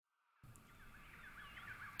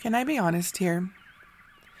Can I be honest here?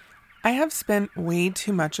 I have spent way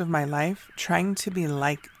too much of my life trying to be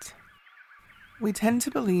liked. We tend to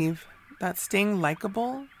believe that staying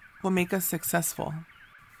likable will make us successful.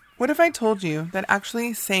 What if I told you that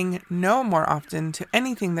actually saying no more often to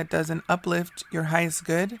anything that doesn't uplift your highest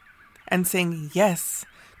good and saying yes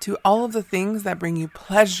to all of the things that bring you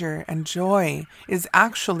pleasure and joy is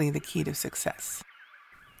actually the key to success?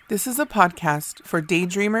 This is a podcast for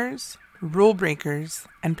daydreamers, rule breakers,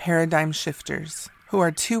 and paradigm shifters who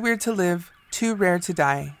are too weird to live, too rare to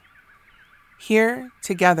die. Here,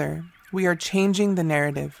 together, we are changing the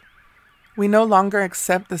narrative. We no longer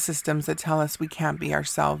accept the systems that tell us we can't be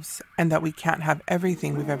ourselves and that we can't have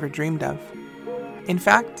everything we've ever dreamed of. In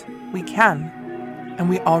fact, we can, and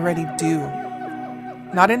we already do.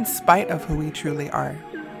 Not in spite of who we truly are,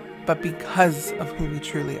 but because of who we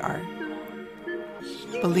truly are.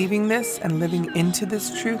 Believing this and living into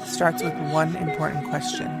this truth starts with one important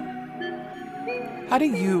question. How do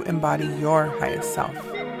you embody your highest self?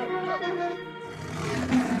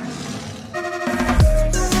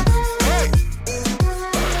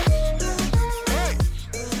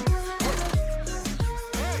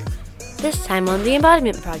 This time on the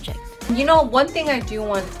Embodiment Project. You know, one thing I do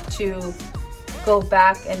want to go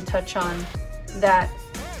back and touch on, that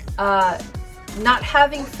not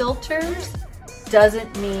having filters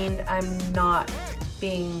doesn't mean I'm not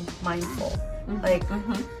being mindful.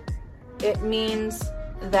 It means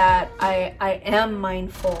that I am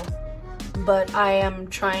mindful, but I am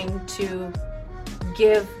trying to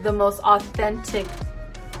give the most authentic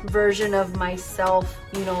version of myself,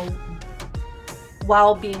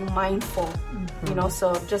 while being mindful,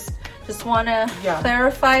 so just want to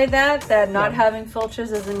clarify that not having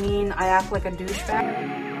filters doesn't mean I act like a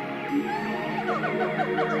douchebag.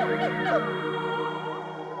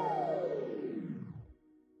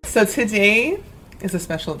 So today is a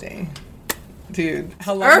special day. Dude,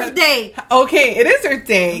 how long? Earth Day! Okay, it is Earth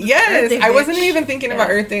Day. Yes. Earth Day, I wasn't bitch. even thinking about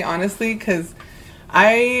Earth Day, honestly, because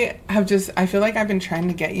I feel like I've been trying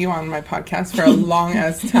to get you on my podcast for a long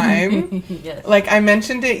ass time. Yes. Like, I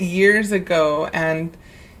mentioned it years ago, and,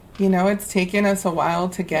 it's taken us a while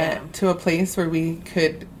to get to a place where we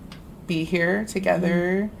could be here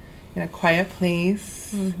together in a quiet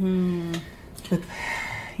place with,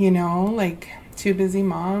 like, two busy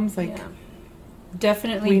moms.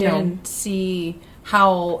 Definitely didn't see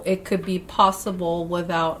how it could be possible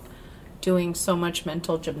without doing so much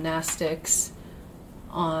mental gymnastics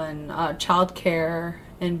on childcare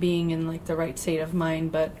and being in the right state of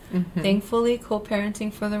mind. But thankfully,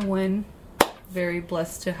 co-parenting for the win. Very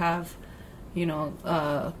blessed to have,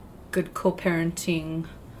 good co-parenting,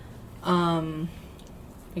 I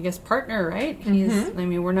guess, partner, right?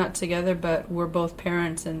 We're not together, but we're both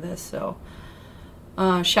parents in this, so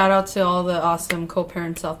shout out to all the awesome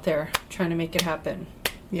co-parents out there trying to make it happen.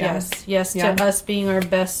 Yes to us being our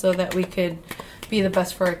best so that we could be the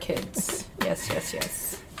best for our kids.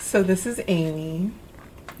 Yes. So this is Amy.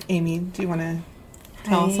 Amy, do you want to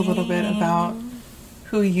tell us a little bit about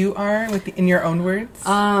who you are in your own words?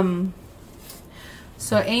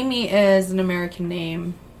 So Amy is an American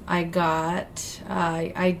name I got.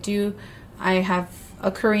 I have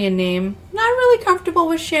a Korean name. Not really comfortable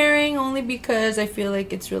with sharing, only because I feel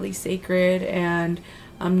like it's really sacred and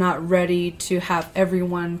I'm not ready to have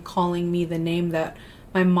everyone calling me the name that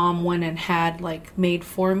my mom went and had made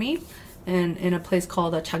for me, and in a place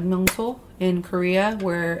called Changmyeongso in Korea,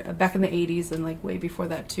 where back in the 80s and way before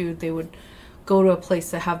that too, they would go to a place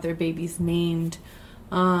to have their babies named.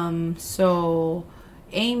 So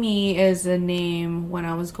Amy is a name. When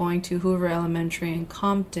I was going to Hoover Elementary in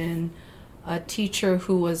Compton, a teacher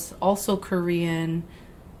who was also Korean,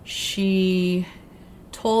 she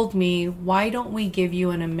told me, why don't we give you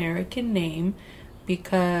an American name,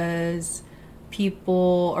 because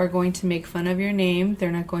people are going to make fun of your name.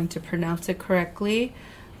 They're not going to pronounce it correctly,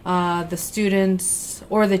 the students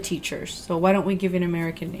or the teachers. So why don't we give you an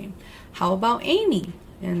American name? How about Amy?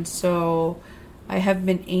 And so I have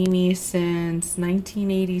been Amy since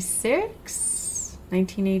 1986,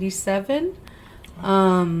 1987.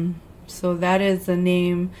 So that is the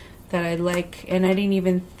name that I like. And I didn't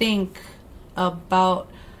even think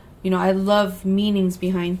about, I love meanings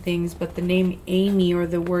behind things, but the name Amy, or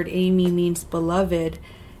the word Amy, means beloved.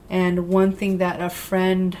 And one thing that a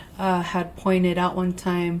friend had pointed out one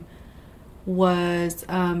time was,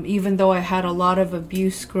 even though I had a lot of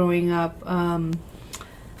abuse growing up,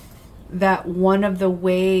 that one of the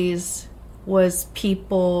ways was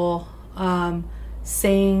people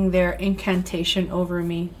saying their incantation over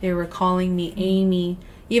me. They were calling me Amy,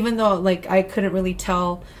 even though I couldn't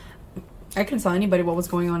tell anybody what was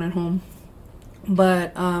going on at home.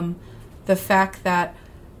 But the fact that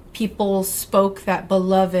people spoke that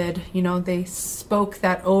beloved, they spoke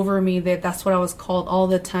that over me, that's what I was called all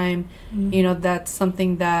the time. That's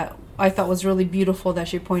something that I thought was really beautiful, that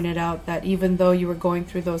she pointed out, that even though you were going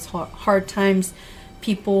through those hard times,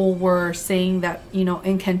 people were saying that,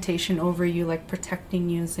 incantation over you, like protecting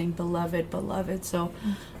you, saying beloved, beloved. So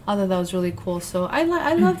I thought that was really cool. So I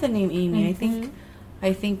love the name Amy.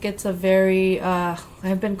 I think it's a very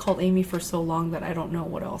I've been called Amy for so long that I don't know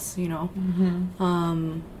what else,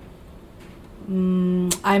 I'm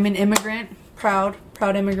an immigrant, proud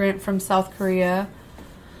immigrant from South Korea.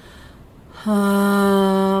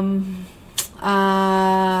 I'm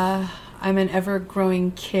an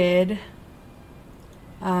ever-growing kid.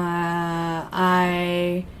 I'm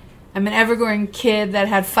an ever-growing kid that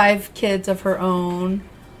had 5 kids of her own.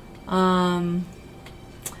 I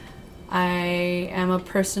am a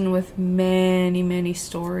person with many, many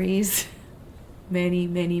stories. Many,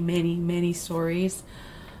 many, many, many stories.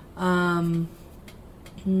 I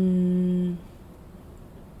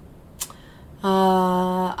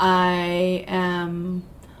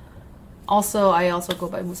also go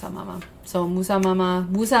by Musa Mama. So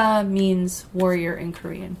Musa means warrior in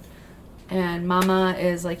Korean. And Mama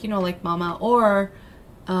is like Mama, or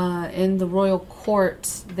in the royal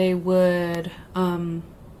court they would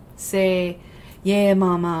say yeah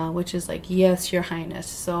Mama, which is like yes your highness.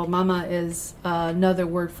 So Mama is another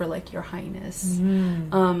word for like your highness.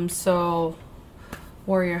 So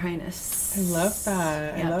warrior highness. I love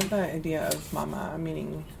that. Yeah. I love that idea of Mama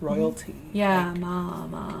meaning royalty. Yeah,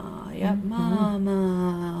 Mama. Yep,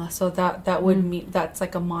 Mama. So that would mean that's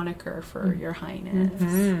like a moniker for your highness.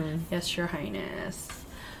 Yes, your highness.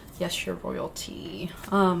 Yes, your royalty.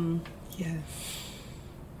 Yes.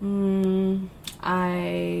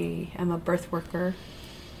 I am a birth worker.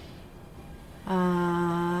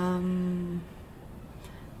 I'm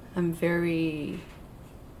very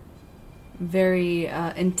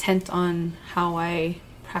intent on how I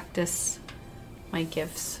practice my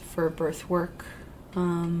gifts for birth work.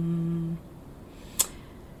 I'm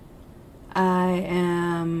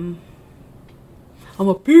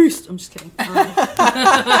a beast. I'm just kidding.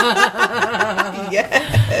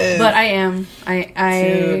 Yes. But I am.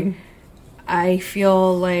 I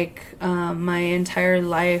feel like my entire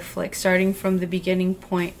life, like starting from the beginning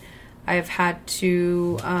point, I've had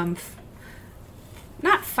to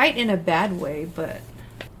not fight in a bad way, but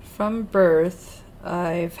from birth,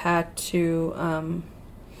 I've had to.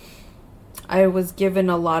 I was given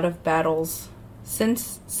a lot of battles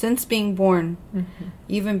since being born.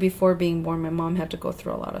 Even before being born, my mom had to go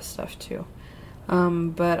through a lot of stuff too.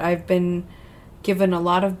 But I've been given a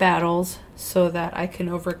lot of battles so that I can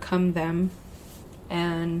overcome them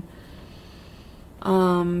and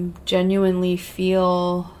genuinely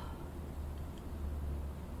feel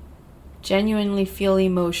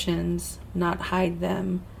emotions, not hide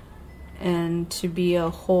them, and to be a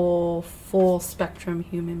whole, full spectrum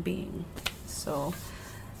human being. So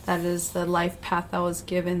that is the life path I was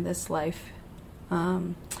given this life.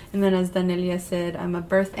 And then as Danelia said, I'm a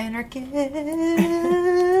birth anarchist.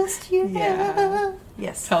 Yeah.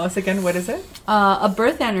 Yes. Tell us again, what is it? A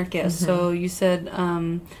birth anarchist. So you said,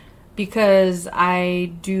 because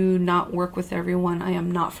I do not work with everyone, I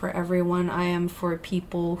am not for everyone. I am for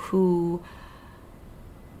people who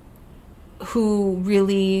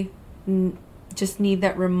really just need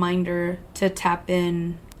that reminder to tap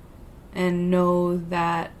in and know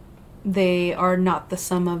that they are not the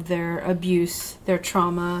sum of their abuse, their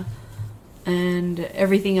trauma, and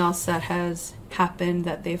everything else that has happened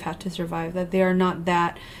that they've had to survive, that they are not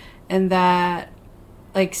that, and that,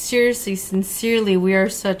 like, seriously, sincerely, we are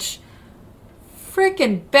such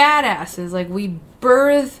freaking badasses. Like, we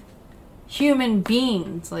birth human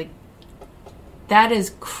beings. Like, that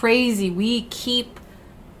is crazy. We keep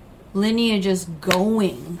lineages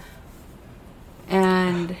going.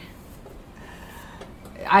 And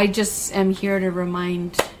I just am here to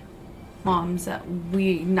remind moms that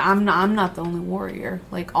I'm not the only warrior.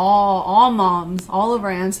 Like, all moms, all of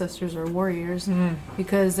our ancestors are warriors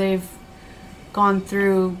because they've gone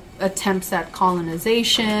through attempts at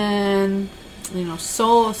colonization,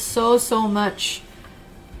 so much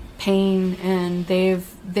pain, and they've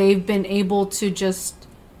been able to just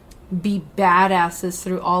be badasses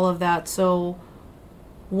through all of that. So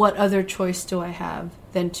what other choice do I have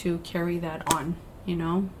than to carry that on?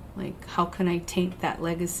 Like, how can I taint that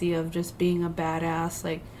legacy of just being a badass?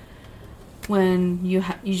 Like, when you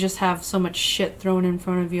just have so much shit thrown in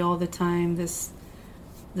front of you all the time, this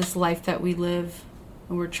life that we live,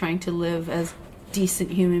 and we're trying to live as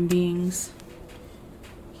decent human beings.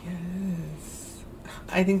 Yes.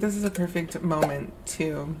 I think this is a perfect moment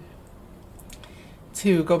to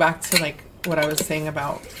go back to like what I was saying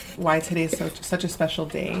about why today is such a special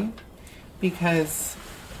day, because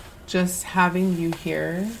just having you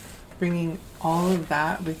here, bringing all of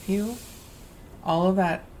that with you, all of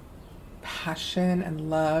that passion and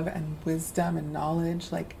love and wisdom and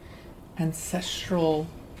knowledge, like ancestral,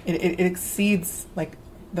 it exceeds like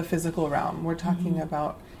the physical realm. We're talking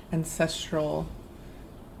about ancestral,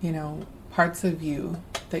 parts of you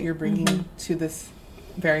that you're bringing to this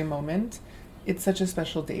very moment. It's such a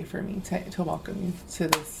special day for me to welcome you to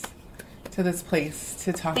this place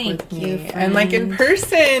to talk with me. Friend. And like in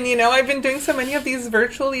person, I've been doing so many of these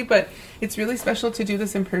virtually, but it's really special to do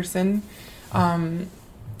this in person.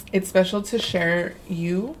 It's special to share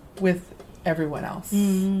you with everyone else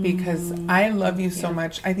because I love you so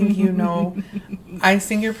much. I think I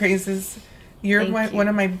sing your praises. You're one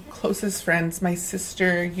of my closest friends, my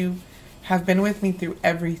sister. You have been with me through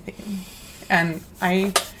everything, and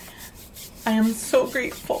I am so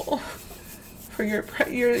grateful for your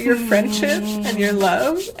friendship and your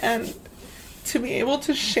love, and to be able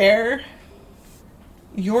to share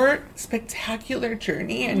your spectacular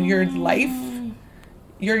journey and your life,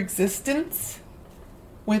 your existence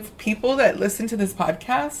with people that listen to this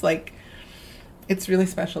podcast. Like, it's really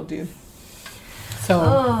special, dude.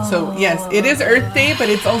 So yes, it is Earth Day, but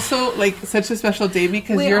it's also like such a special day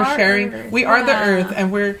because you're sharing. Earth. We are the Earth,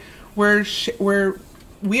 and we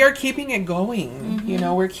are keeping it going.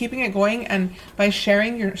 We're keeping it going, and by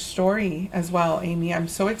sharing your story as well, Amy, I'm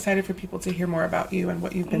so excited for people to hear more about you and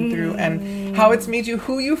what you've been through and how it's made you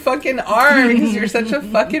who you fucking are, because you're such a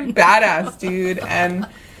fucking badass, dude, and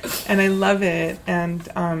I love it. And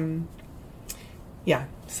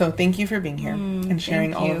so thank you for being here and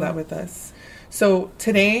sharing all of that with us. So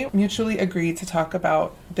today, mutually agreed to talk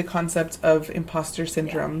about the concept of imposter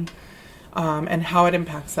syndrome and how it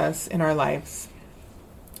impacts us in our lives.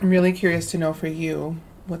 I'm really curious to know for you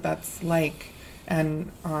what that's like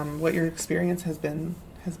and what your experience has been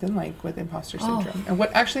like with imposter syndrome. And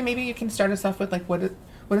what actually, maybe you can start us off with, like, what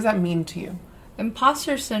does that mean to you?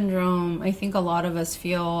 Imposter syndrome, I think a lot of us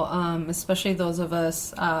feel, especially those of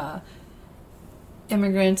us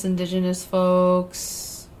immigrants, indigenous folks,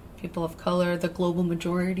 people of color, the global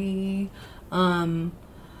majority,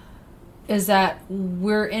 is that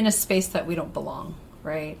we're in a space that we don't belong,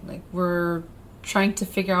 right? Like, we're trying to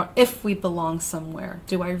figure out if we belong somewhere.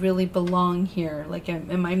 Do I really belong here? Like,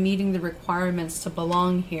 am I meeting the requirements to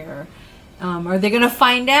belong here? Are they going to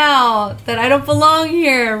find out that I don't belong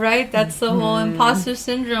here, right? That's the whole imposter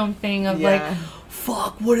syndrome thing of like,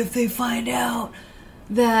 fuck, what if they find out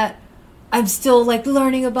that I'm still like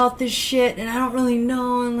learning about this shit and I don't really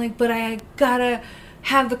know, and like, but I gotta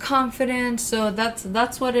have the confidence. So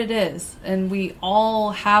that's what it is, and we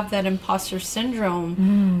all have that imposter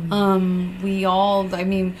syndrome. We all, I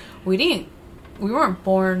mean, we weren't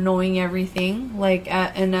born knowing everything. Like,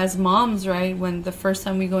 and as moms, right, when the first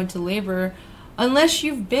time we go into labor, unless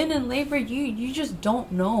you've been in labor, you just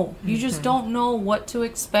don't know. You just don't know what to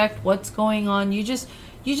expect, what's going on. You just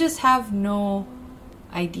have no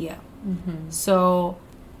idea. So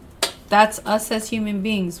that's us as human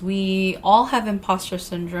beings. We all have imposter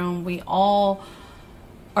syndrome. We all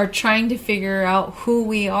are trying to figure out who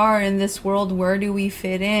we are in this world. Where do we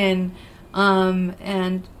fit in?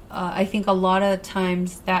 And I think a lot of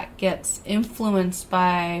times that gets influenced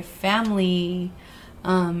by family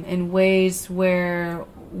in ways where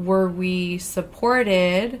were we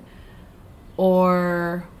supported,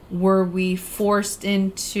 or were we forced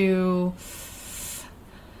into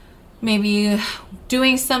maybe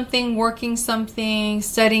doing something, working something,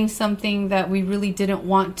 studying something that we really didn't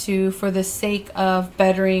want to for the sake of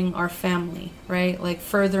bettering our family, right? Like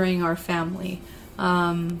furthering our family.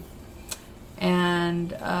 I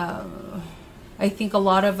think a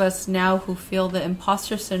lot of us now who feel the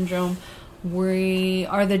imposter syndrome, we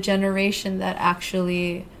are the generation that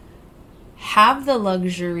actually have the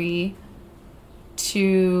luxury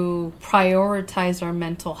to prioritize our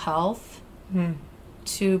mental health,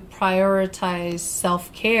 to prioritize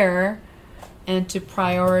self-care, and to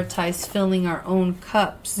prioritize filling our own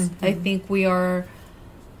cups. I think we are,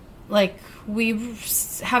 like, we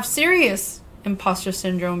have serious imposter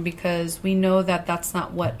syndrome because we know that that's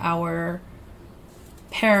not what our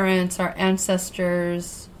parents, our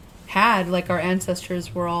ancestors had. Like, our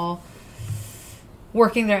ancestors were all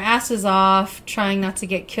working their asses off, trying not to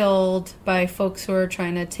get killed by folks who are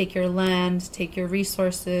trying to take your land, take your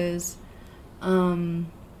resources. And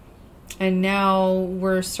now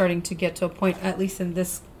we're starting to get to a point, at least in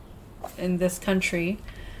this country,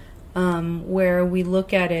 where we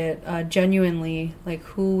look at it genuinely, like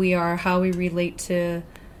who we are, how we relate to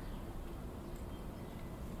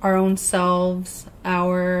our own selves,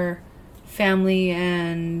 our family,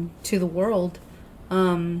 and to the world.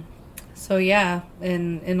 So yeah,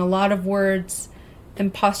 in a lot of words,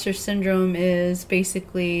 imposter syndrome is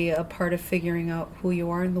basically a part of figuring out who you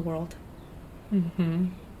are in the world. Mm-hmm.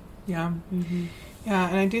 Yeah. Mm-hmm. Yeah,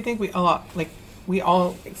 and I do think we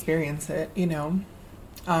all experience it, you know.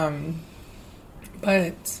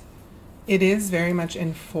 But it is very much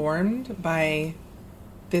informed by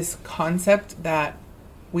this concept that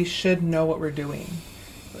we should know what we're doing.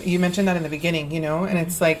 You mentioned that in the beginning, you know, and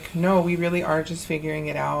it's like, no, we really are just figuring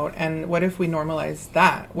it out. And what if we normalize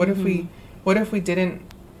that? What if we didn't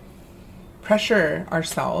pressure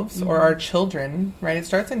ourselves or our children, right? It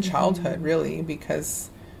starts in childhood, really, because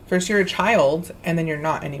first you're a child and then you're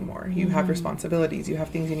not anymore. You have responsibilities. You have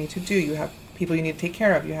things you need to do. You have people you need to take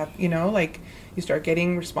care of. You have, you know, like you start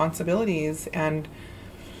getting responsibilities. And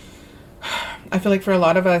I feel like for a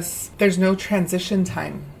lot of us, there's no transition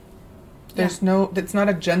time. It's not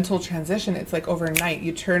a gentle transition. It's like overnight.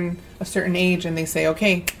 You turn a certain age and they say,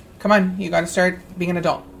 okay, come on, you got to start being an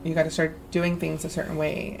adult. You got to start doing things a certain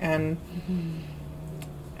way. And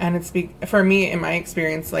it's for me, in my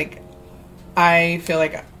experience, like I feel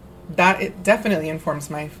like that it definitely informs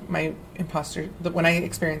my when I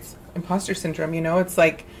experience imposter syndrome, you know, it's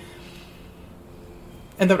like,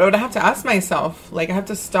 and what I have to ask myself, like I have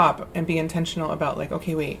to stop and be intentional about like,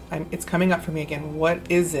 okay, wait, it's coming up for me again. What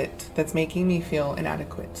is it that's making me feel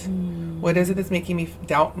inadequate? What is it that's making me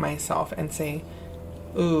doubt myself and say,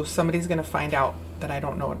 ooh, somebody's going to find out that I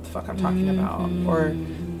don't know what the fuck I'm talking about. Or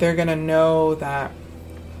they're going to know that,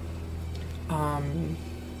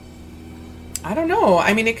 I don't know.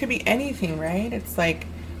 I mean, it could be anything, right? It's like,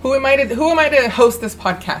 who am I to host this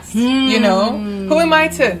podcast? You know, who am I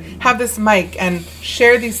to have this mic and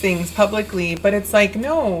share these things publicly? But it's like,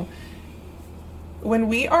 no, when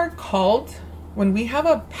we are called, when we have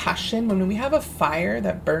a passion, when we have a fire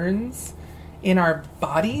that burns in our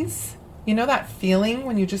bodies, you know, that feeling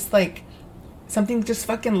when you just like, something just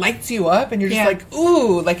fucking lights you up and you're just like,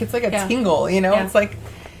 ooh, like it's like a tingle, you know, it's like,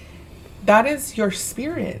 that is your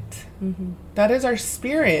spirit. That is our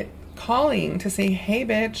spirit calling to say, hey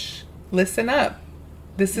bitch, listen up,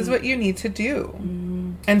 this is what you need to do.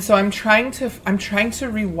 And so I'm trying to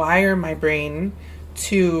rewire my brain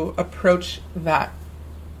to approach that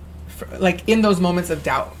like in those moments of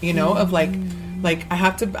doubt, you know, of like I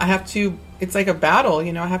have to it's like a battle,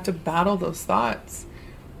 you know, I have to battle those thoughts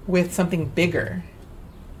with something bigger.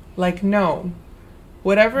 Like, no,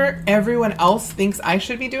 whatever everyone else thinks I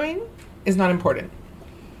should be doing is not important.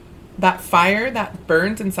 That fire that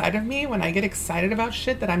burns inside of me when I get excited about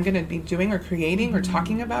shit that I'm going to be doing or creating or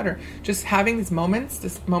talking about or just having these moments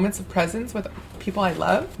of presence with people I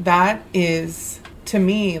love, that is, to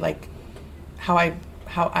me, like how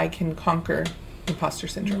I can conquer imposter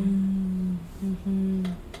syndrome.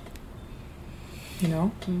 You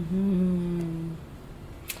know?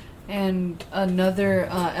 And another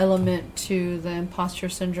element to the imposter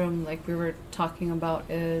syndrome, like we were talking about,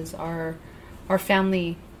 is our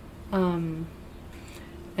family. And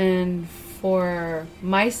for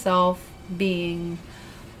myself, being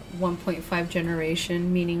 1.5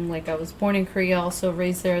 generation, meaning like I was born in Korea, also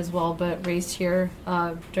raised there as well, but raised here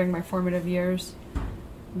during my formative years.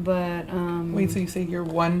 But wait, so you say you're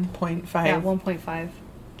 1.5? Yeah, 1.5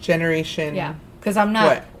 generation. Yeah, because I'm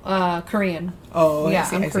not Korean. Oh, yeah,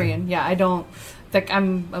 I'm Korean. Yeah, I don't like. I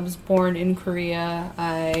was born in Korea.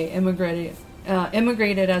 I immigrated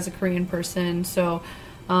as a Korean person, so.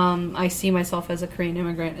 I see myself as a Korean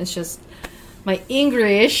immigrant. It's just my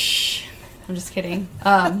English. I'm just kidding.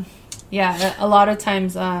 Yeah, a lot of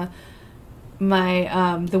times my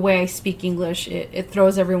the way I speak English, it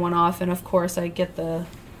throws everyone off. And of course, I get the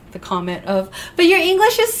comment of, but your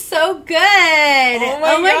English is so good. Oh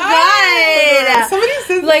my God. Somebody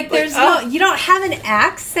says like there's you don't have an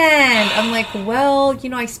accent. I'm like, well, you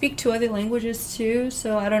know, I speak 2 other languages too,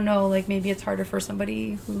 so I don't know, like maybe it's harder for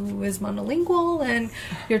somebody who is monolingual and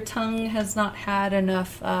your tongue has not had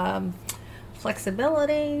enough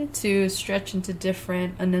flexibility to stretch into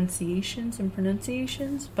different enunciations and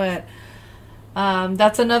pronunciations. But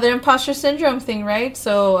that's another imposter syndrome thing, right?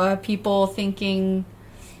 So people thinking,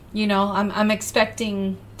 you know, I'm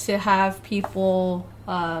expecting to have people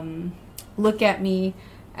look at me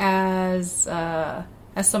as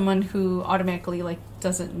someone who automatically like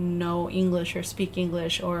doesn't know English or speak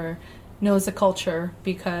English or knows the culture,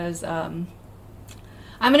 because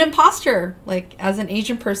I'm an imposter. Like, as an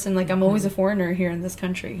Asian person, like, I'm always a foreigner here in this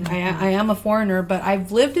country. I am a foreigner, but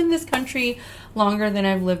I've lived in this country longer than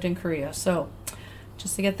I've lived in Korea. So,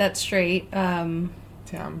 just to get that straight. Damn.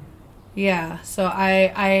 Yeah. So,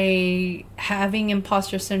 I having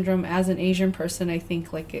imposter syndrome as an Asian person, I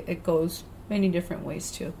think, like, it goes many different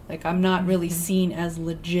ways, too. Like, I'm not really seen as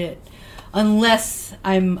legit. Unless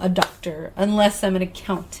I'm a doctor, unless I'm an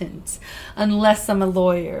accountant, unless I'm a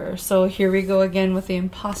lawyer. So here we go again with the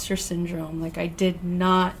imposter syndrome. Like, I did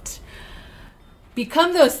not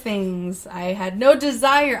become those things. I had no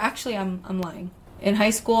desire. Actually, I'm lying. In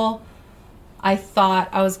high school, I thought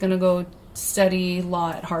I was going to go study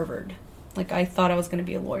law at Harvard. Like, I thought I was going to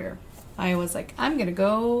be a lawyer. I was like, I'm going to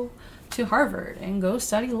go to Harvard and go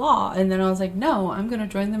study law. And then I was like, no, I'm going to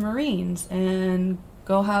join the Marines and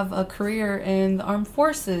go have a career in the armed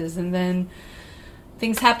forces. And then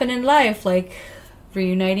things happen in life, like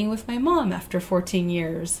reuniting with my mom after 14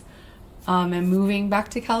 years and moving back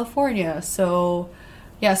to California. So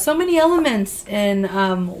yeah, so many elements in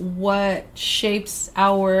what shapes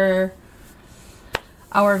our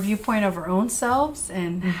viewpoint of our own selves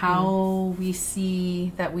and how we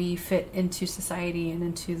see that we fit into society and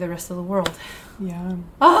into the rest of the world. Yeah.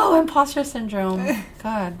 Oh, imposter syndrome.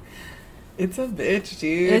 God. It's a bitch,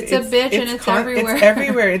 dude. It's a bitch, and it's everywhere. It's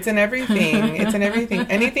everywhere. It's in everything. It's in everything.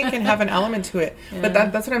 Anything can have an element to it. Yeah. But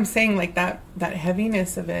that's what I'm saying. Like, that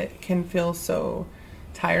heaviness of it can feel so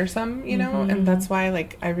tiresome, you know? And that's why,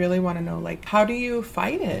 like, I really want to know, like, how do you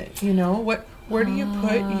fight it? You know? Where do you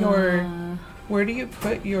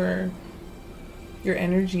put your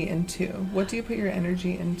energy into? What do you put your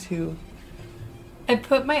energy into? I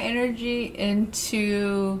put my energy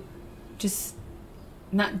into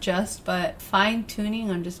but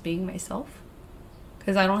fine-tuning on just being myself.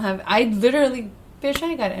 Because I literally, bitch, I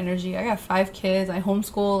ain't got energy. I got 5 kids. I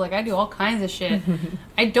homeschool. Like, I do all kinds of shit.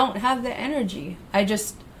 I don't have the energy. I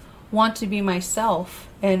just want to be myself.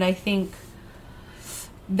 And I think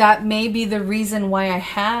that may be the reason why I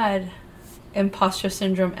had imposter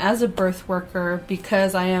syndrome as a birth worker,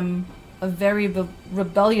 because I am a very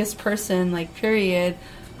rebellious person, like, period.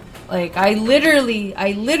 Like, I literally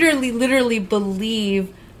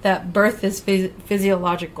believe that birth is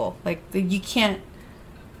physiological. Like, you can't,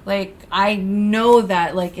 like, I know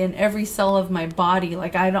that, like, in every cell of my body.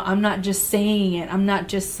 Like, I'm not just saying it. I'm not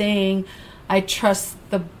just saying I trust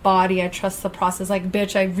the body. I trust the process. Like,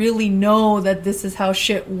 bitch, I really know that this is how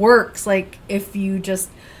shit works. Like, if you just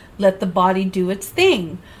let the body do its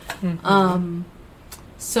thing.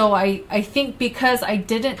 So I think because I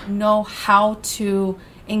didn't know how to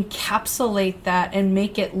encapsulate that and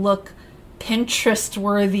make it look Pinterest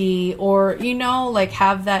worthy, or, you know, like,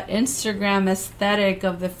 have that Instagram aesthetic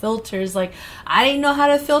of the filters. Like, I didn't know how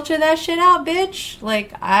to filter that shit out, bitch.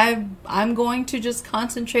 Like, I'm going to just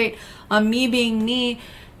concentrate on me being me.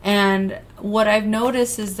 And what I've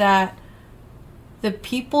noticed is that the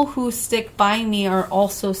people who stick by me are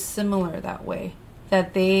also similar that way,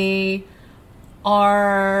 that they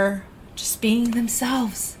are just being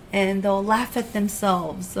themselves. And they'll laugh at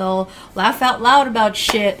themselves. They'll laugh out loud about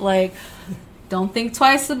shit. Like, don't think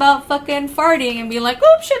twice about fucking farting and be like,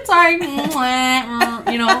 "Oops, shit, sorry."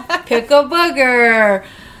 You know, pick a booger.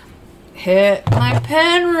 Hit my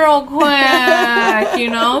pen real quick. You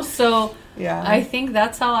know, so yeah. I think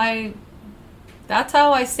that's how I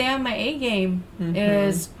stay on my A game.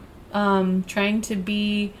 Is trying to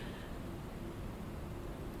be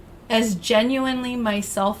as genuinely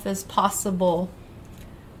myself as possible.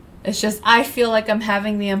 It's just, I feel like I'm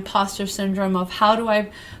having the imposter syndrome of how do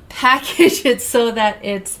I package it so that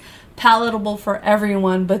it's palatable for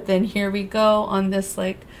everyone. But then here we go on this,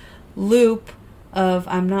 like, loop of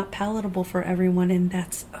I'm not palatable for everyone, and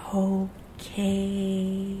that's okay.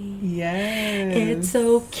 Yes. It's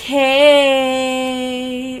okay.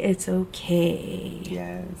 It's okay.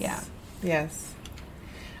 Yes. Yeah. Yes.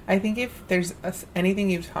 I think if there's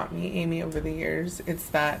anything you've taught me, Amy, over the years, it's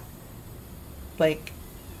that, like,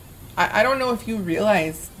 I don't know if you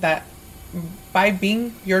realize that by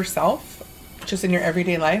being yourself, just in your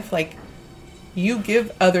everyday life, like, you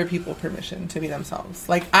give other people permission to be themselves.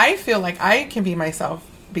 Like, I feel like I can be myself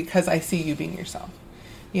because I see you being yourself,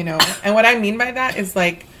 you know? And what I mean by that is,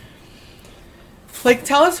 like,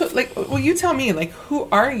 tell us, you tell me, like, who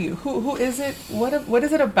are you? Who is it? What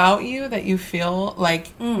is it about you that you feel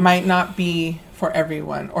like might not be for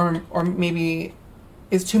everyone, or maybe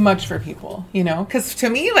is too much for people, you know? Because to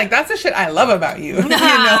me, like, that's the shit I love about you, you know?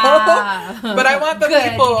 But I want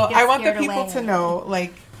the people to know,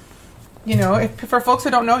 like, you know, if for folks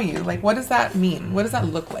who don't know you, like, what does that mean? What does that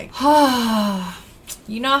look like?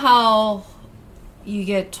 You know how you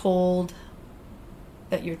get told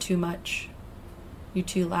that you're too much, you're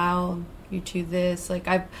too loud, you're too this. Like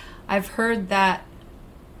I've heard that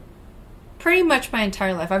pretty much my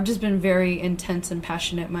entire life. I've just been very intense and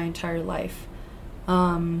passionate my entire life.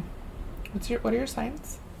 What are your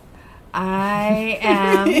signs? I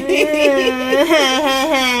am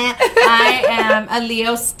a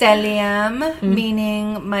Leo stellium,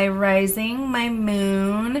 meaning my rising, my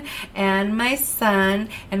moon, and my sun,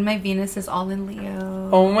 and my Venus is all in Leo.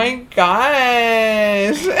 Oh my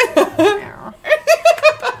gosh.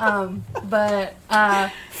 But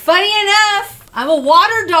funny enough, I'm a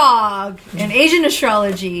water dog in Asian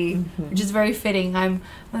astrology, which is very fitting. I'm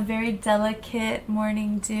a very delicate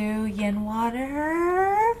morning dew yin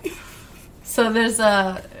water. So there's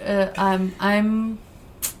I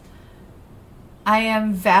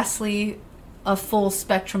am vastly a full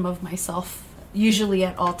spectrum of myself, usually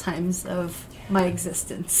at all times of my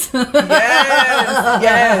existence.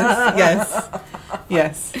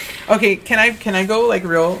 Yes. Okay, can I go like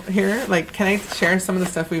real here? Like, can I share some of the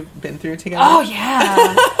stuff we've been through together? Oh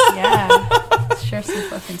yeah. Share some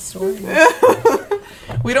fucking stories.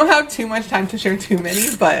 We don't have too much time to share too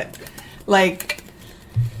many, but like,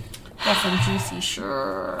 got some juicy,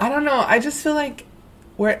 sure. I don't know. I just feel like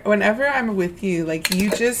whenever I'm with you, like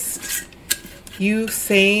you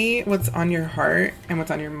say what's on your heart and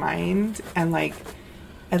what's on your mind, and like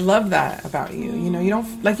I love that about you. You know, you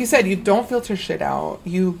don't, like you said, you don't filter shit out.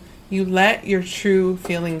 You let your true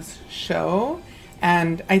feelings show,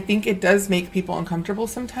 and I think it does make people uncomfortable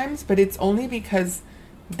sometimes, but it's only because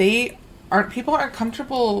people aren't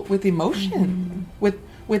comfortable with emotion, with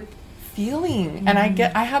feeling. And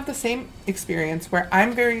I have the same experience where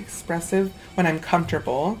I'm very expressive when I'm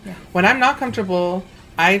comfortable. Yeah. When I'm not comfortable,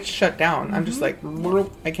 I shut down. I'm just like,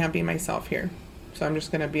 I can't be myself here. So I'm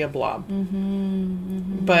just going to be a blob.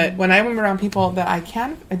 But when I'm around people that I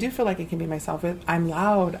do feel like I can be myself with, I'm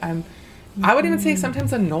loud. I would even say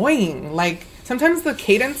sometimes annoying. Like sometimes the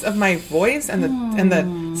cadence of my voice and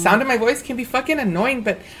the sound of my voice can be fucking annoying,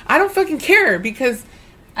 but I don't fucking care because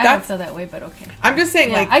I don't feel that way, but okay. I'm just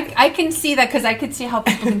saying, yeah, like... I can see that because I could see how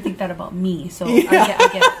people can think that about me. So yeah. I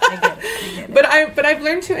get it. But I've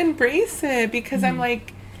learned to embrace it because I'm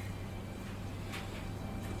like...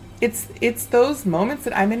 It's those moments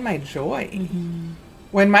that I'm in my joy.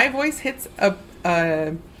 When my voice hits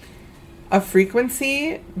a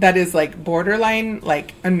frequency that is like borderline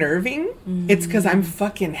like unnerving, it's because I'm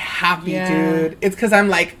fucking happy, dude. It's because I'm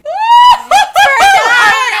like...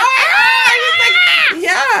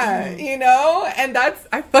 Yeah, you know, and I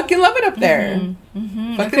fucking love it up there.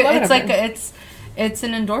 Fucking love it. It's like it's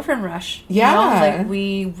an endorphin rush. Yeah, you know? Like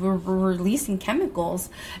we're releasing chemicals,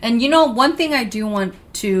 and you know, one thing I do want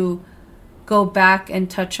to go back and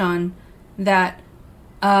touch on that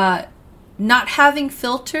not having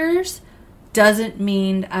filters doesn't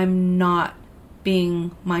mean I'm not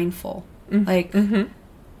being mindful. Like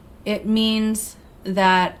it means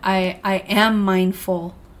that I am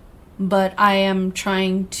mindful. But I am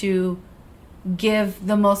trying to give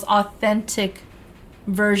the most authentic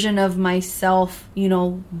version of myself, you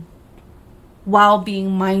know, while being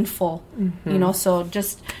mindful, you know. So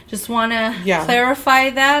just want to clarify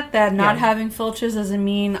that not having filters doesn't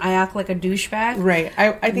mean I act like a douchebag. Right.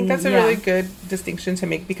 I think that's a really good distinction to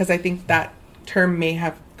make because I think that term may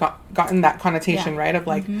have gotten that connotation, right? Of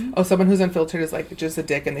like, oh, someone who's unfiltered is like just a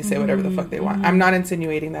dick and they say whatever the fuck they want. I'm not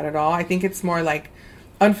insinuating that at all. I think it's more like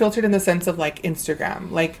unfiltered in the sense of like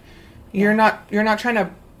Instagram. Like you're not trying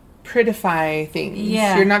to prettify things.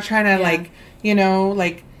 Yeah. You're not trying to like, you know,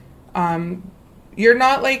 like you're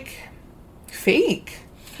not like fake.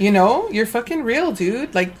 You know? You're fucking real,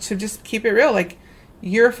 dude. Like to just keep it real. Like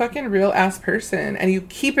you're a fucking real ass person and you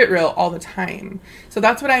keep it real all the time. So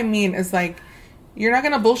that's what I mean is like you're not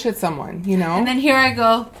gonna bullshit someone, you know? And then here I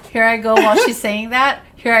go while she's saying that,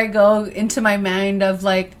 here I go into my mind of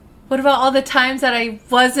like, what about all the times that I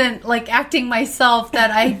wasn't like acting myself, that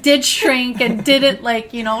I did shrink and didn't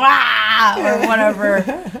like, you know, or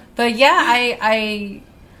whatever. But yeah, I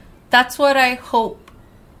that's what I hope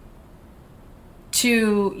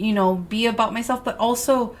to, you know, be about myself. But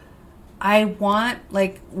also I want,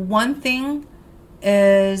 like, one thing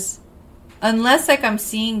is, unless like I'm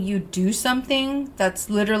seeing you do something that's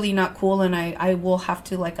literally not cool and I will have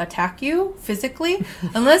to like attack you physically,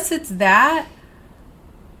 unless it's that,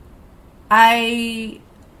 I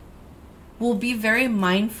will be very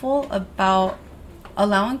mindful about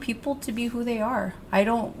allowing people to be who they are. I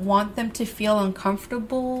don't want them to feel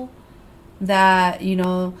uncomfortable that, you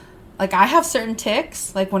know, like I have certain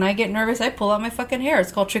tics. Like when I get nervous, I pull out my fucking hair.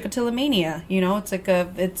 It's called trichotillomania. You know, it's like a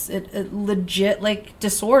legit like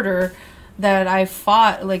disorder that I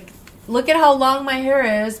fought like look at how long my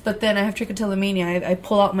hair is, but then I have trichotillomania. I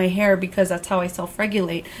pull out my hair because that's how I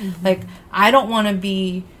self-regulate. Like, I don't want to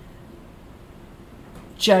be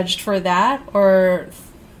judged for that or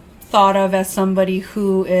thought of as somebody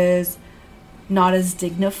who is not as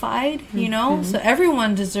dignified, you know? So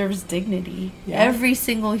everyone deserves dignity. Yeah. Every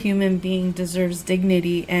single human being deserves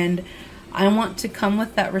dignity, and I want to come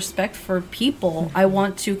with that respect for people. I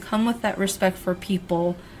want to come with that respect for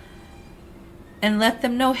people and let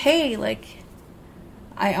them know, hey, like,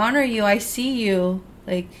 I honor you, I see you,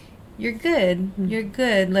 like, you're good, you're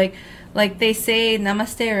good. Like they say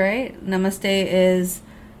namaste, right? Namaste is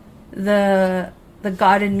the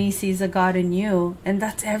God in me sees a God in you. And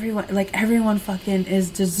that's everyone. Like, everyone fucking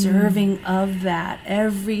is deserving of that.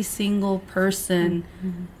 Every single person.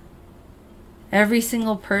 Every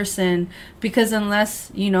single person. Because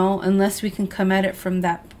unless we can come at it from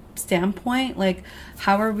that standpoint, like,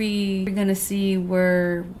 how are we going to see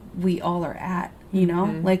where we all are at? You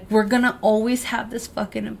know? Like, we're going to always have this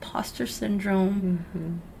fucking imposter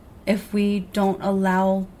syndrome if we don't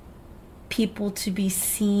allow people to be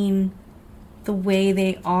seen the way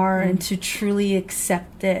they are and to truly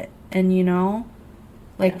accept it. And, you know,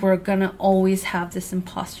 like, we're gonna always have this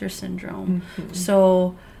imposter syndrome.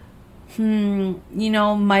 So, you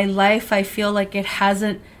know, my life, I feel like it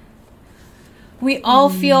hasn't, we all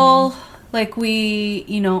feel like we,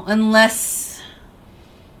 you know, unless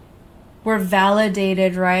we're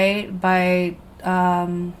validated, right, by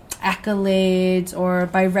accolades or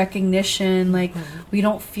by recognition, like, we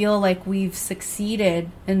don't feel like we've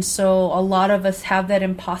succeeded. And so a lot of us have that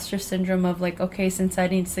imposter syndrome of, like, okay, since I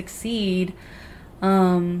didn't succeed,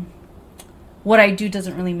 what I do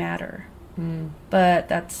doesn't really matter. But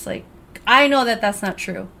that's, like, I know that that's not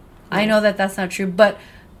true. I know that that's not true. But,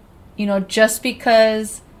 you know, just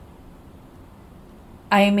because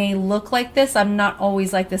I may look like this, I'm not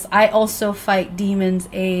always like this. I also fight demons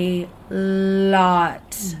a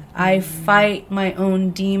lot. I fight my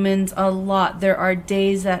own demons a lot. There are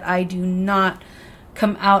days that I do not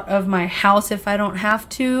come out of my house if I don't have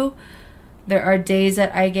to. There are days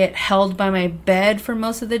that I get held by my bed for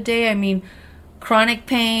most of the day. I mean, chronic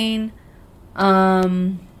pain,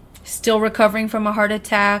 still recovering from a heart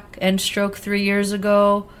attack and stroke 3 years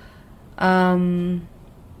ago.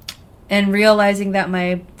 And realizing that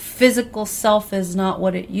my physical self is not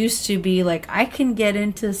what it used to be. Like, I can get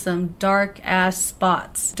into some dark ass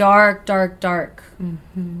spots. Dark.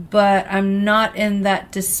 But I'm not in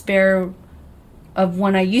that despair of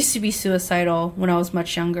when I used to be suicidal when I was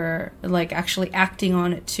much younger. Like, actually acting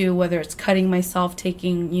on it too, whether it's cutting myself,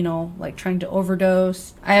 taking, you know, like, trying to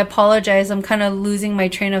overdose. I apologize. I'm kind of losing my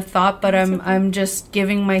train of thought, but I'm just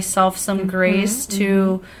giving myself some grace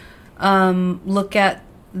to look at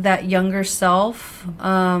that younger self,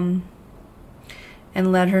 and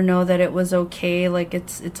let her know that it was okay. Like,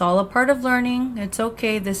 it's all a part of learning. It's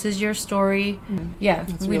okay. This is your story. Yeah,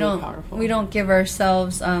 that's we really don't powerful. We don't give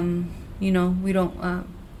ourselves you know, we don't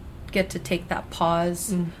get to take that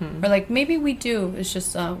pause. Or, like, maybe we do. It's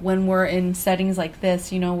just when we're in settings like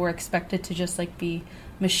this, you know, we're expected to just, like, be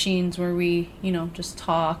machines where we, you know, just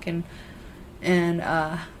talk and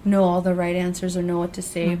know all the right answers or know what to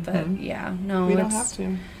say. But yeah, no, we don't have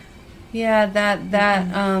to. Yeah, that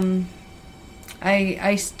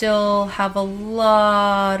I still have a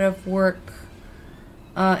lot of work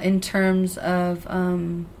in terms of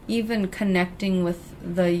even connecting with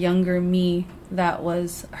the younger me that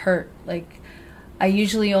was hurt. Like, I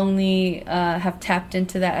usually only have tapped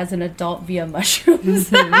into that as an adult via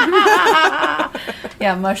mushrooms.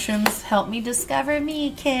 Yeah, mushrooms help me discover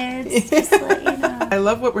me, kids. Just to let you know. I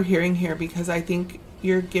love what we're hearing here, because I think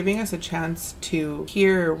you're giving us a chance to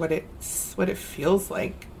hear what it feels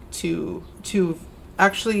like to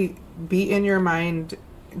actually be in your mind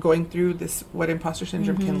going through this, what imposter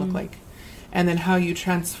syndrome can look like, and then how you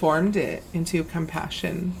transformed it into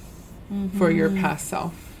compassion for your past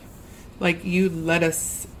self. Like, you let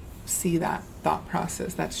us see that thought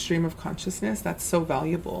process, that stream of consciousness. That's so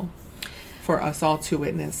valuable for us all to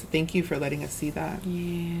witness. Thank you for letting us see that.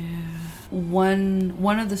 Yeah.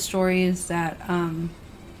 One of the stories that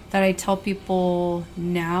I tell people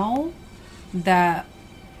now that,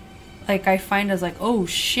 like, I find as, like, oh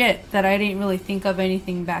shit, that I didn't really think of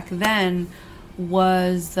anything back then,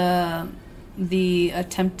 was the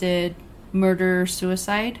attempted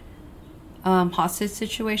murder-suicide hostage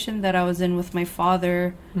situation that I was in with my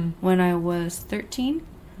father when I was 13.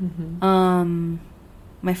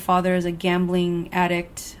 My father is a gambling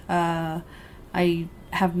addict. I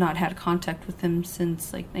have not had contact with him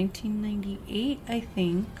since, like, 1998, I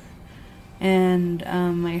think. And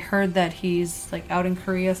I heard that he's, like, out in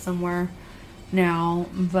Korea somewhere. now.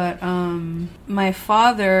 But my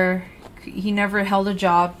father, he never held a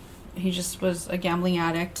job. He just was a gambling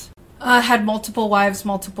addict. Had multiple wives,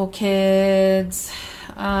 multiple kids,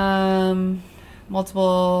 multiple,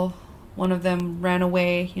 one of them ran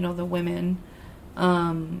away, the women.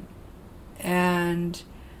 And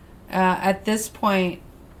at this point,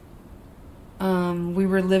 we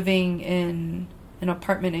were living in an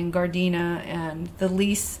apartment in Gardena, and the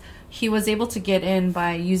lease, he was able to get in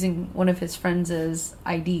by using one of his friends'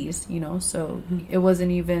 IDs, so it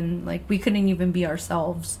wasn't even, like, we couldn't even be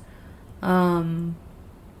ourselves.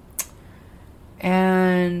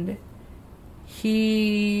 And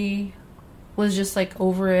he was just, like,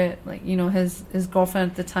 over it. Like, his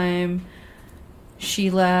girlfriend at the time, she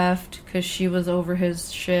left because she was over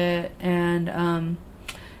his shit. And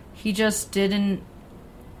he just didn't...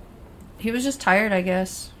 He was just tired, I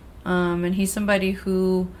guess. And he's somebody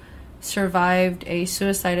who survived a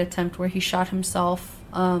suicide attempt where he shot himself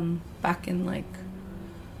back in, like,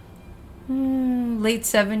 late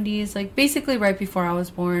 70s. Like, basically right before I was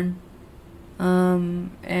born.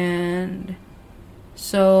 And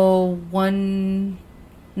so one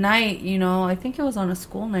night, I think it was on a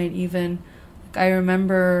school night even, like, I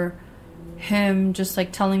remember him just,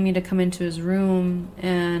 like, telling me to come into his room,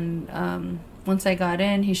 and once I got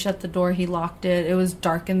in, he shut the door, he locked it. It was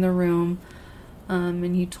dark in the room,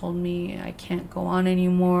 and he told me, I can't go on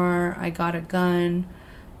anymore, I got a gun,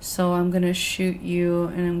 so I'm gonna shoot you,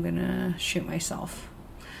 and I'm gonna shoot myself.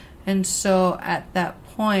 And so at that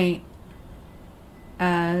point,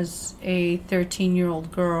 as a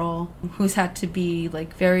 13-year-old girl who's had to be,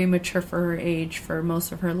 like, very mature for her age for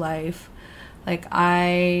most of her life, like,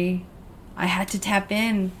 I had to tap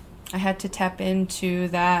in. I had to tap into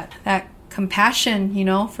that compassion,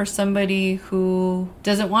 for somebody who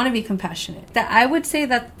doesn't want to be compassionate. That I would say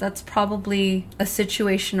that's probably a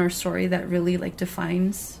situation or story that really, like,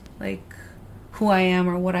 defines, like, who I am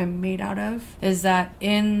or what I'm made out of, is that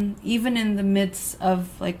even in the midst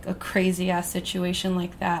of, like, a crazy ass situation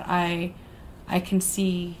like that, I can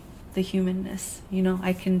see the humanness,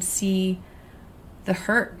 I can see the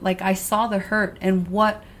hurt. Like, I saw the hurt, and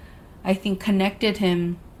what I think connected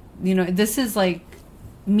him, this is like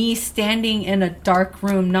me standing in a dark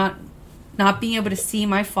room, not being able to see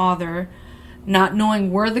my father, not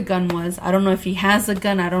knowing where the gun was. I don't know if he has a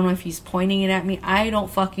gun. I don't know if he's pointing it at me. I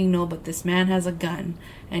don't fucking know, but this man has a gun.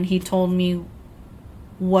 And he told me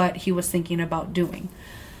what he was thinking about doing.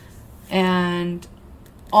 And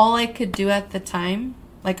all I could do at the time,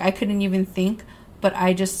 like, I couldn't even think, but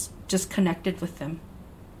I just connected with him.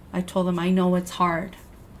 I told him, I know it's hard.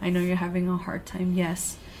 I know you're having a hard time.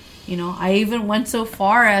 Yes. I even went so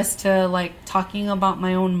far as to, like, talking about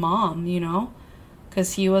my own mom,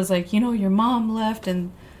 because he was like, your mom left,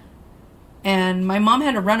 and my mom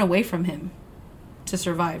had to run away from him to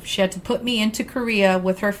survive. She had to put me into Korea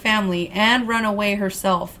with her family and run away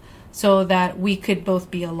herself so that we could both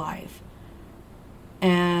be alive.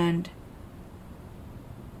 And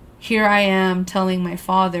here I am telling my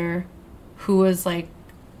father, who was, like,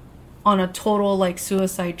 on a total, like,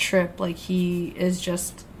 suicide trip, like, he is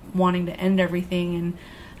just wanting to end everything, and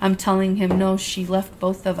I'm telling him, no, she left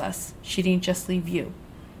both of us. She didn't just leave you.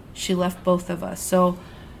 She left both of us. So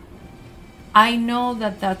I know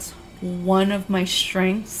that that's one of my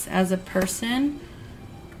strengths as a person,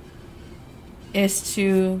 is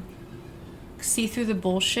to see through the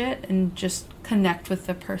bullshit and just connect with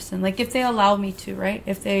the person. Like, if they allow me to, right?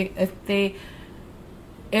 If they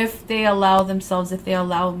allow themselves, if they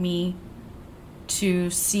allow me to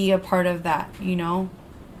see a part of that,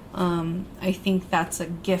 I think that's a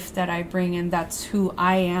gift that I bring, and that's who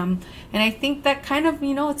I am. And I think that kind of,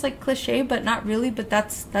 it's like cliche, but not really, but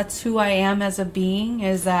that's who I am as a being,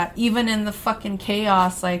 is that even in the fucking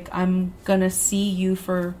chaos, like, I'm gonna see you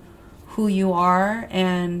for who you are,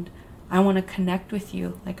 and I want to connect with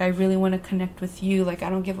you. Like, I really want to connect with you. Like, I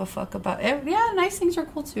don't give a fuck about it. Yeah, nice things are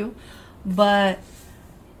cool too, but,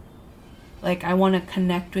 like, I want to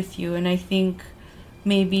connect with you. And I think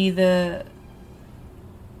maybe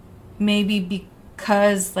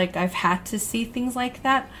because, like, I've had to see things like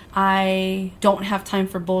that, I don't have time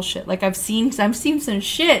for bullshit. Like, I've seen some shit, I've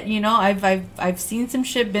seen some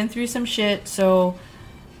shit, been through some shit, so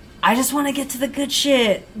I just want to get to the good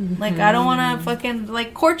shit. Like, I don't want to fucking,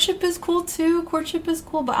 like, courtship is cool too. Courtship is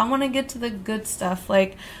cool, but I want to get to the good stuff.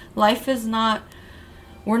 Like, life is not,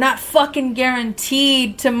 we're not fucking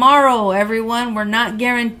guaranteed tomorrow, everyone. We're not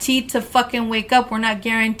guaranteed to fucking wake up. We're not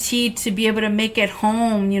guaranteed to be able to make it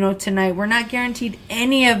home, tonight. We're not guaranteed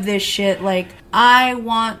any of this shit. Like, I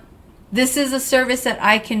want this is a service that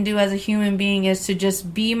I can do as a human being, is to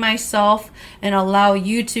just be myself and allow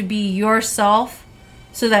you to be yourself,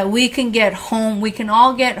 so that we can get home. We can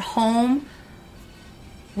all get home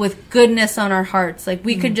with goodness on our hearts. Like,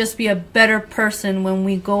 we could just be a better person when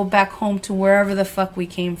we go back home to wherever the fuck we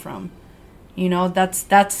came from. You know,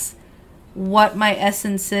 that's what my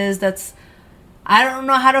essence is. I don't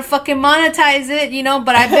know how to fucking monetize it, you know,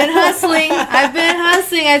 but I've been hustling.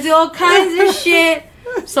 I do all kinds of shit.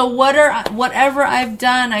 So whatever I've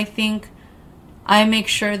done, I think I make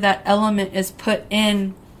sure that element is put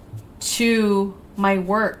in to my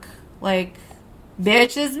work. Like,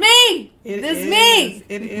 bitch, it's me. It's me.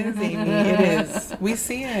 It is, Amy. It is. We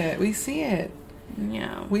see it.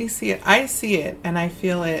 Yeah. We see it. I see it, and I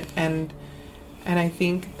feel it, and I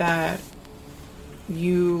think that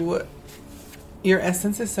your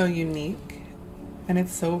essence is so unique, and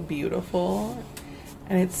it's so beautiful,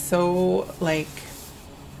 and it's so, like,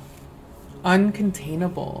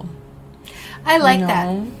 uncontainable. I like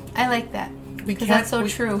that. I like that. Because that's so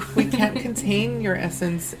true. We can't contain your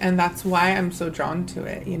essence, and that's why I'm so drawn to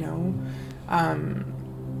it, you know?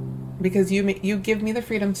 Because you give me the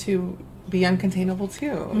freedom to be uncontainable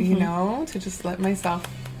too, you know? To just let myself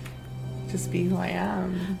just be who I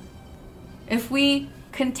am. If we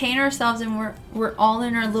contain ourselves and we're all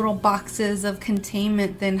in our little boxes of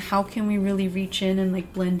containment, then how can we really reach in and,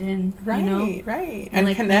 like, blend in? Right, you know? right. And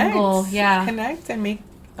like, connect. mingle, yeah. Connect and make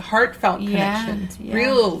heartfelt connections. Yeah.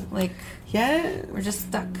 Real. Like, yeah. we're just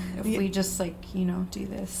stuck if we just, like, you know, do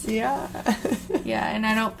this. Yeah. Yeah, and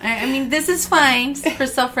I mean, this is fine for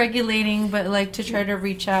self-regulating, but, like, to try to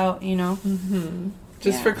reach out, you know.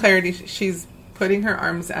 Just for clarity, she's putting her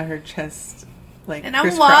arms at her chest, like, and I'm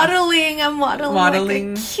crisscross. waddling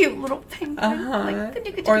like a cute little penguin.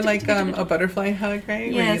 Like, or like a butterfly hug,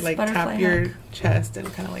 right? Yes, where you, like, tap your chest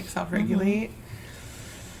and kind of, like, self-regulate.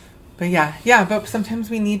 But yeah, but sometimes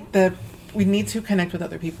we need to connect with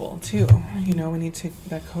other people too. You know, we need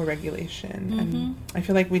that co-regulation, and I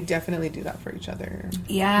feel like we definitely do that for each other.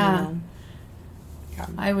 Yeah, you know? Yeah.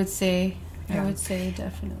 I would say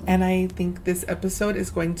definitely. And I think this episode is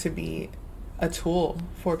going to be a tool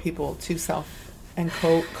for people to self and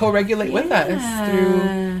co-regulate with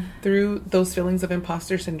us through those feelings of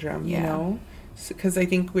imposter syndrome. You know, because I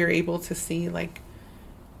think we're able to see, like,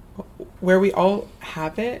 where we all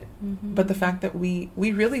have it, but the fact that we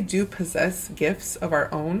really do possess gifts of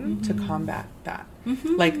our own to combat that.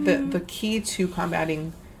 Like, the key to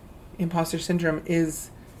combating imposter syndrome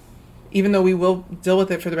is, even though we will deal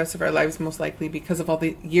with it for the rest of our lives, most likely, because of all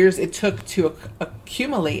the years it took to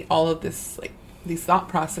accumulate all of this, like, these thought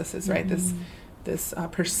processes, right? This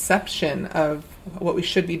perception of what we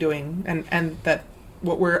should be doing, and that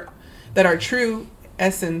that our true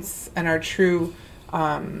essence and our true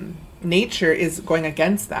nature is going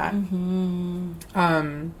against that,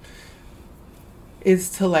 is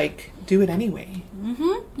to, like, do it anyway.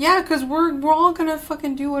 Yeah, because we're all gonna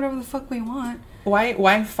fucking do whatever the fuck we want.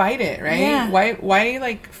 Why fight it, right? Yeah.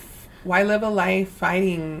 Why live a life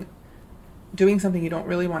fighting doing something you don't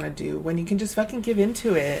really want to do when you can just fucking give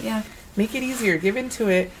into it? Yeah. Make it easier. Give into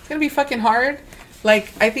it. It's gonna be fucking hard.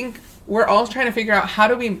 Like, I think we're all trying to figure out how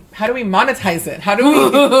do we monetize it? How do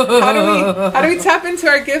we tap into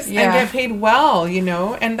our gifts and get paid well, you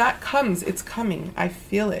know? And that comes. It's coming. I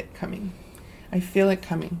feel it coming.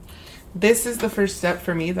 This is the first step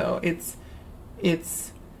for me, though.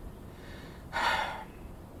 It's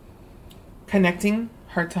connecting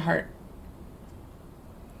heart to heart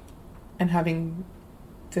and having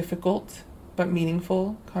difficult but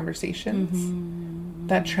meaningful conversations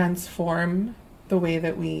that transform the way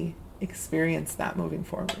that we experience that moving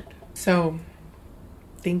forward. So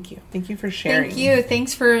thank you for sharing. Thank you.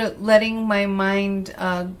 Thanks for letting my mind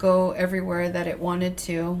go everywhere that it wanted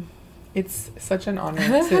to. It's such an honor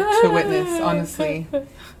to witness, honestly.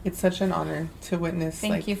 It's such an honor to witness.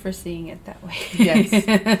 Thank you for seeing it that way. Yes.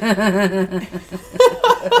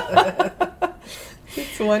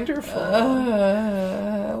 It's wonderful.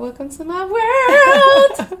 Welcome to my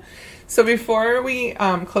world. So before we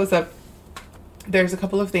close up, there's a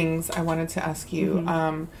couple of things I wanted to ask you.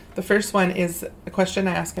 The first one is a question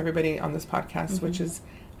I ask everybody on this podcast, which is,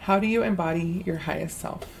 how do you embody your highest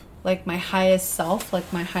self? Like my highest self,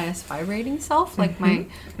 like my highest vibrating self, like my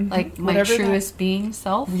Whatever truest being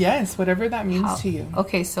self. Yes, whatever that means to you.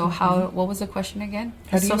 Okay, so what was the question again?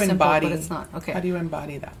 How do you embody? But it's not. Okay. How do you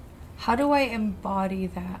embody that? How do I embody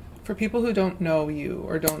that? For people who don't know you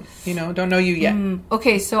or don't know you yet.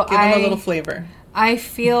 Okay, so give them a little flavor. I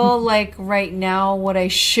feel like right now what I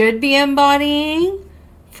should be embodying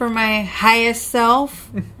for my highest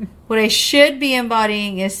self, what I should be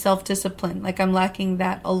embodying is self-discipline. Like, I'm lacking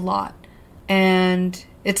that a lot. And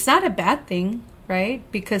it's not a bad thing, right?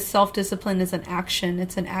 Because self-discipline is an action.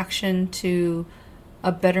 It's an action to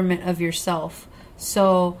a betterment of yourself.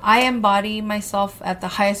 So I embody myself at the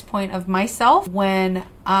highest point of myself when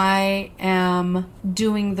I am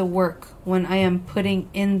doing the work, when I am putting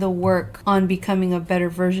in the work on becoming a better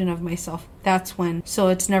version of myself. That's when. So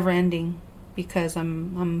it's never ending, because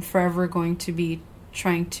I'm forever going to be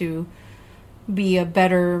trying to be a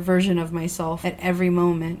better version of myself at every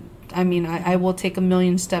moment. I mean, I will take a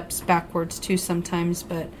million steps backwards too sometimes,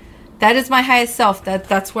 but that is my highest self.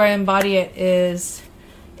 That's where I embody it, is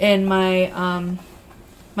in my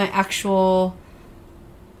my actual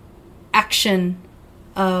action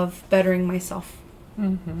of bettering myself.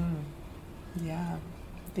 Yeah.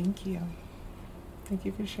 Thank you. Thank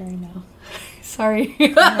you for sharing that. Sorry.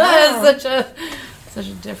 That's such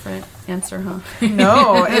a different answer, huh?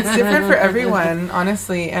 No, it's different for everyone,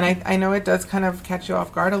 honestly. And I know it does kind of catch you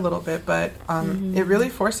off guard a little bit, but it really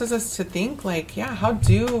forces us to think, like, yeah, how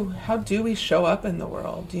do we show up in the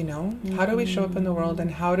world, you know? How do we show up in the world,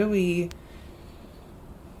 and how do we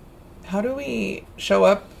show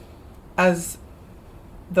up as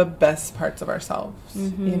the best parts of ourselves,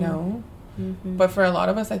 you know? But for a lot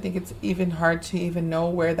of us, I think it's even hard to even know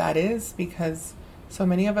where that is, because so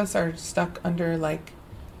many of us are stuck under, like,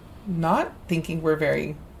 not thinking we're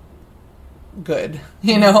very good,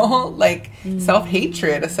 you know? Like,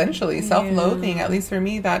 self-hatred, essentially, self-loathing. At least for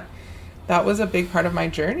me, that was a big part of my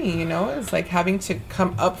journey, you know? It's like having to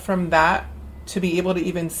come up from that to be able to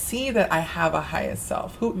even see that I have a highest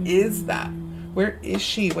self. Who is that? Where is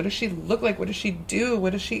she? What does she look like? What does she do?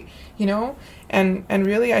 What does she, you know? And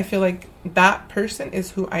really, I feel like that person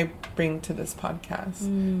is who I bring to this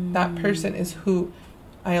podcast. That person is who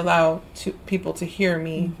I allow to people to hear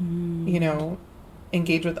me, you know,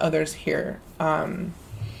 engage with others here. And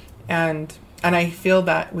I feel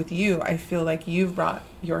that with you. I feel like you've brought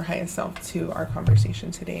your highest self to our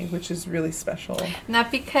conversation today, which is really special.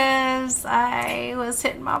 Not because I was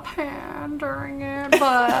hitting my pan during it,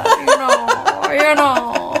 but you know,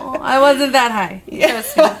 I wasn't that high. Yeah.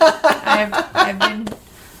 Trust me.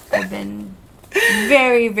 I've been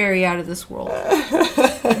very, very out of this world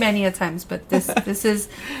many a times, but this is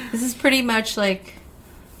pretty much like,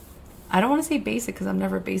 I don't want to say basic because I'm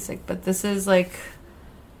never basic, but this is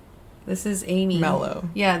Amy. Mellow.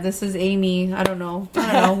 Yeah, this is Amy. I don't know.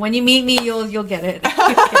 When you meet me, you'll get it. You'll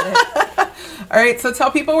get it. All right, so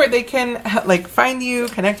tell people where they can, like, find you,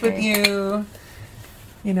 connect with you,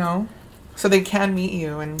 you know, so they can meet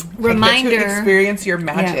you and get to experience your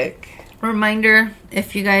magic. Yeah. Reminder,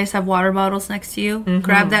 if you guys have water bottles next to you,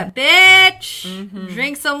 grab that bitch.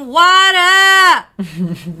 Drink some water.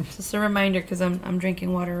 Just a reminder, because I'm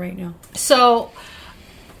drinking water right now. So,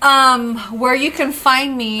 where you can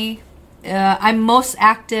find me, I'm most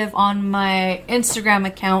active on my Instagram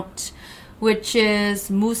account, which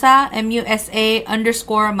is Musa, MUSA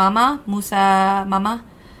 _mama, Musa Mama.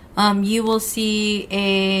 You will see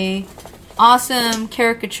a awesome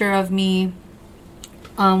caricature of me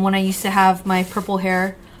when I used to have my purple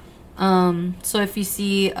hair. So if you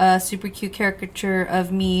see a super cute caricature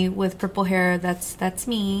of me with purple hair, that's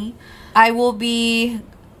me. I will be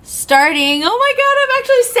starting, oh my god, I'm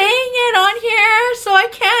actually saying it on here, so I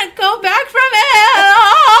can't go back from it.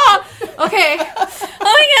 Oh, okay.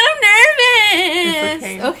 Oh my god, I'm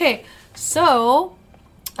nervous. Okay, so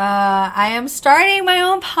I am starting my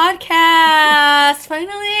own podcast,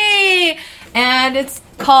 finally. And it's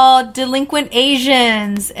called Delinquent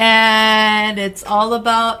Asians. And it's all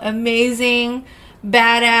about amazing,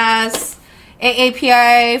 badass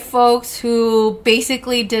AAPI folks who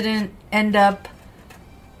basically didn't end up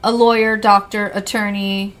a lawyer, doctor,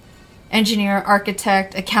 attorney, engineer,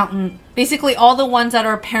 architect, accountant. Basically all the ones that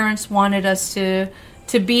our parents wanted us to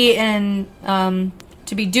be in,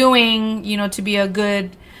 to be doing, you know, to be a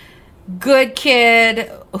good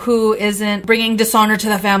kid who isn't bringing dishonor to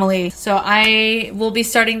the family. So I will be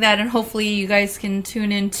starting that, and hopefully you guys can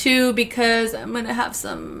tune in too, because I'm going to have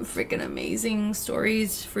some freaking amazing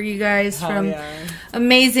stories for you guys from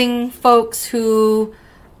amazing folks who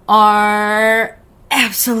are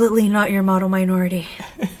absolutely not your model minority.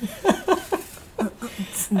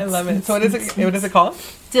 I love it. So what is it called?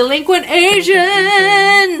 Delinquent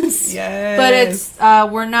Asians. Yes. But it's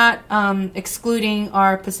we're not excluding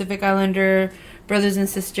our Pacific Islander brothers and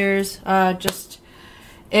sisters. Just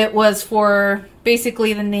it was for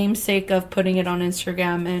basically the namesake of putting it on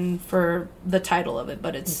Instagram and for the title of it.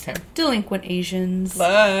 But it's Delinquent Asians.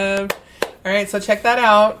 Love. All right, so check that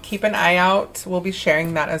out. Keep an eye out. We'll be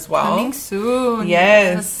sharing that as well. Coming soon.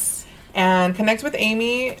 Yes. And connect with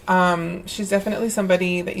Amy. She's definitely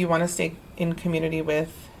somebody that you want to stay in community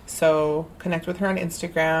with. So connect with her on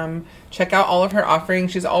Instagram. Check out all of her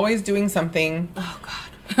offerings. She's always doing something. Oh, God.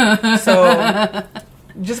 So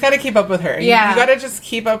just got to keep up with her. Yeah. You got to just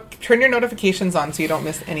keep up. Turn your notifications on so you don't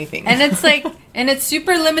miss anything. And it's like, and it's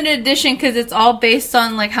super limited edition because it's all based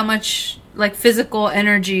on like how much like physical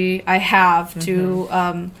energy I have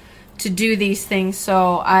to do these things.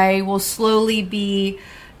 So I will slowly be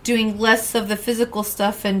doing less of the physical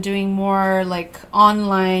stuff and doing more like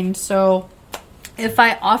online. So if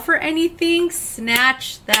I offer anything,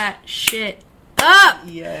 snatch that shit up.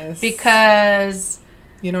 Yes. Because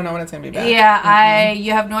you don't know when it's going to be back. Yeah,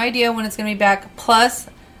 you have no idea when it's going to be back. Plus,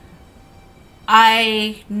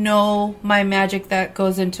 I know my magic that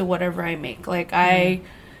goes into whatever I make. Like,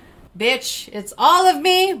 bitch, it's all of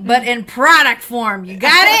me, but in product form. You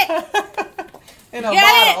got it? In a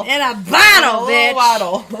bottle. In a bottle, bitch.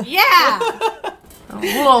 Bottle. Yeah. A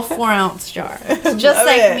little 4-ounce jar. Just Love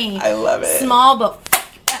like it. me. I love it. Small, but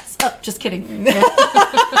that's up. Just kidding. Yeah.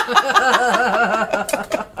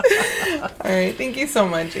 All right. Thank you so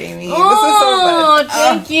much, Amy. Oh, this is so fun.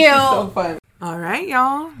 thank you. This is so fun. All right,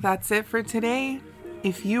 y'all. That's it for today.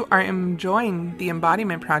 If you are enjoying the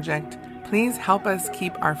Embodiment Project, please help us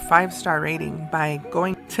keep our 5-star rating by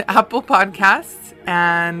going to Apple Podcasts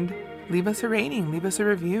and leave us a rating, leave us a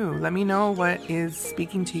review. Let me know what is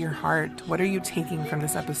speaking to your heart. What are you taking from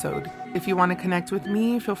this episode? If you want to connect with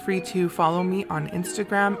me, feel free to follow me on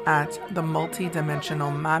Instagram at The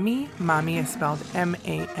Multidimensional Mami. Mami is spelled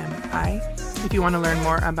M-A-M-I. If you want to learn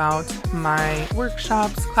more about my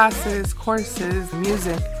workshops, classes, courses,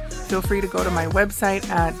 music, feel free to go to my website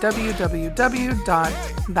at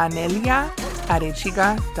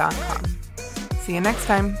www.daneliaarechiga.com. See you next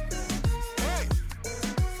time.